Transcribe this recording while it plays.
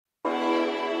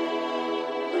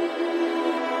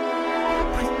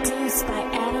Produced by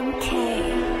Adam K.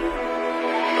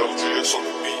 LGS on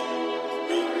the beat.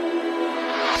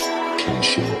 Can't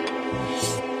show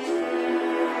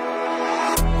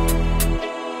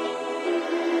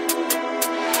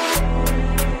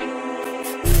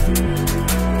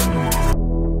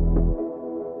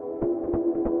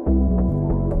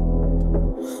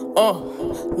up.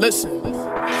 Listen,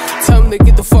 tell them to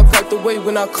get the fuck out the way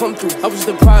when I come through. I was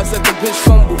surprised that the bitch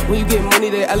fumble. When you get money,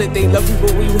 they they love you,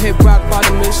 but when you hit rock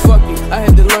bottom, it's fuck you. I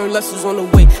had to learn lessons on the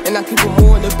way, and I keep it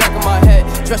more in the back of my head.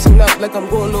 Dressing up like I'm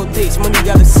going on dates, money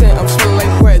got a scent, I'm smelling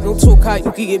like bread. Don't talk high,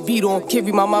 you can get beat on. Can't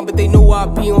read my mind, but they know where I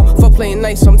be on. Fuck playing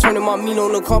nice, I'm turning my mean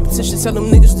on. The competition, tell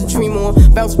them niggas to dream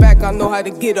on. Bounce back, I know how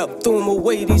to get up. Throw them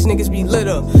away, these niggas be lit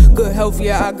up. Good health,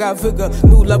 yeah, I got vigor.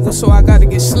 New level, so I gotta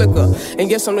get slicker.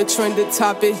 And yes, I'm the trended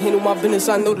topic. Handle my business,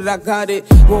 I know that I got it.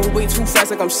 Going way too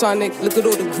fast like I'm Sonic. Look at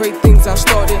all the great things I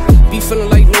started. Be feeling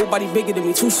like nobody bigger than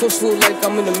me. Too forceful like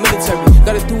I'm in the military.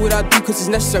 Gotta do what I do cause it's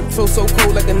necessary. Feel so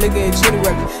cold like a nigga in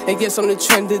January. And yes, I'm the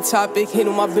trended topic.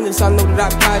 Handle my business, I know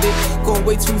that I got it. Going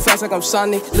way too fast like I'm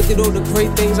Sonic. Look at all the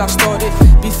great things I started.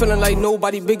 Be feeling like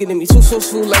nobody bigger than me. Too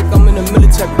forceful like I'm in the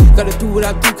military. Gotta do what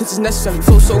I do cause it's necessary.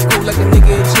 Feel so cold like a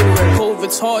nigga in January. Cold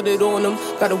retarded on them.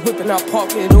 Got a whip and I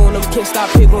park it on them. Can't stop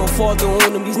here going farther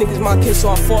on them. These niggas my kids, so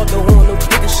I father on them.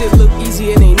 Make this shit look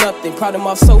easy, it ain't nothing. Proud of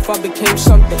myself, I became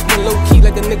something. Went low key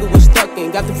like a nigga was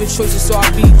ducking. Got the fit choices, so I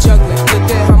be juggling. Look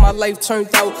at how my life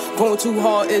turned out. Going too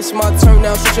hard, it's my turn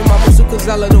now. Switching my muscle, cause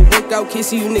I let it work out. Can't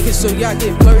see you niggas, so y'all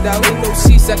get blurred out. Ain't no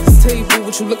seats at the table,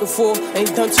 what you looking for?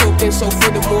 Ain't done talking, so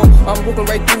furthermore, I'm walking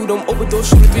right through them. Open door,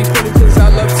 shoot a 3-pointer, cause I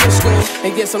love to score.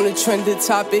 And yes, I'm the trended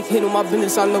topic. Handle my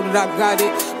business, I know that I got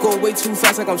it. Going way too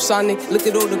fast like I'm Sonic. Look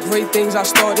at all the great things I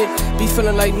started. Be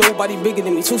feeling like nobody bigger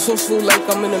than me. Too forceful like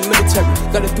I'm in the military.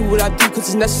 Gotta do what I do cause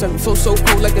it's necessary. Feel so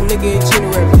cold like a nigga in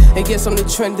January. And yes, I'm the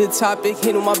trended topic.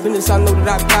 Handle my business, I know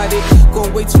that I got it.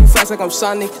 Going way too fast like I'm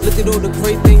Sonic. Look at all the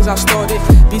great things I started.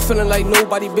 Be feeling like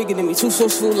nobody bigger than me. Too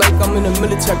forceful like I'm in the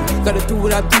military. Gotta do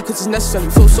what I do cause it's necessary.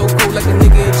 Feel so cold like a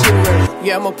nigga in January.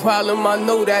 Yeah, I'm a problem, I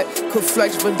know that. Could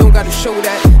flex, but don't gotta show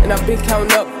that. And I've been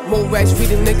counting up more racks,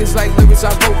 reading niggas like lyrics, I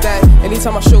wrote that.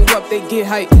 Anytime I show up, they get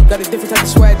hype. Got a different type of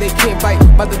swag, they can't bite.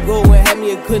 About to go and have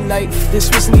me a good night.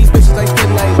 Dismissing these bitches like good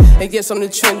night. And yes, I'm the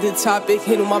trended topic.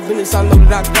 Handle my business, I know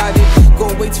that I got it.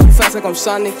 Going way too fast like I'm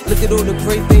Sonic. Look at all the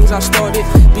great things I started.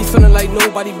 Be feeling like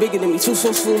nobody bigger than me. Too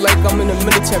forceful like I'm in the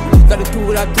military. Gotta do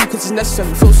what I do cause it's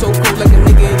necessary. Feel so cold like a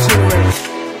nigga in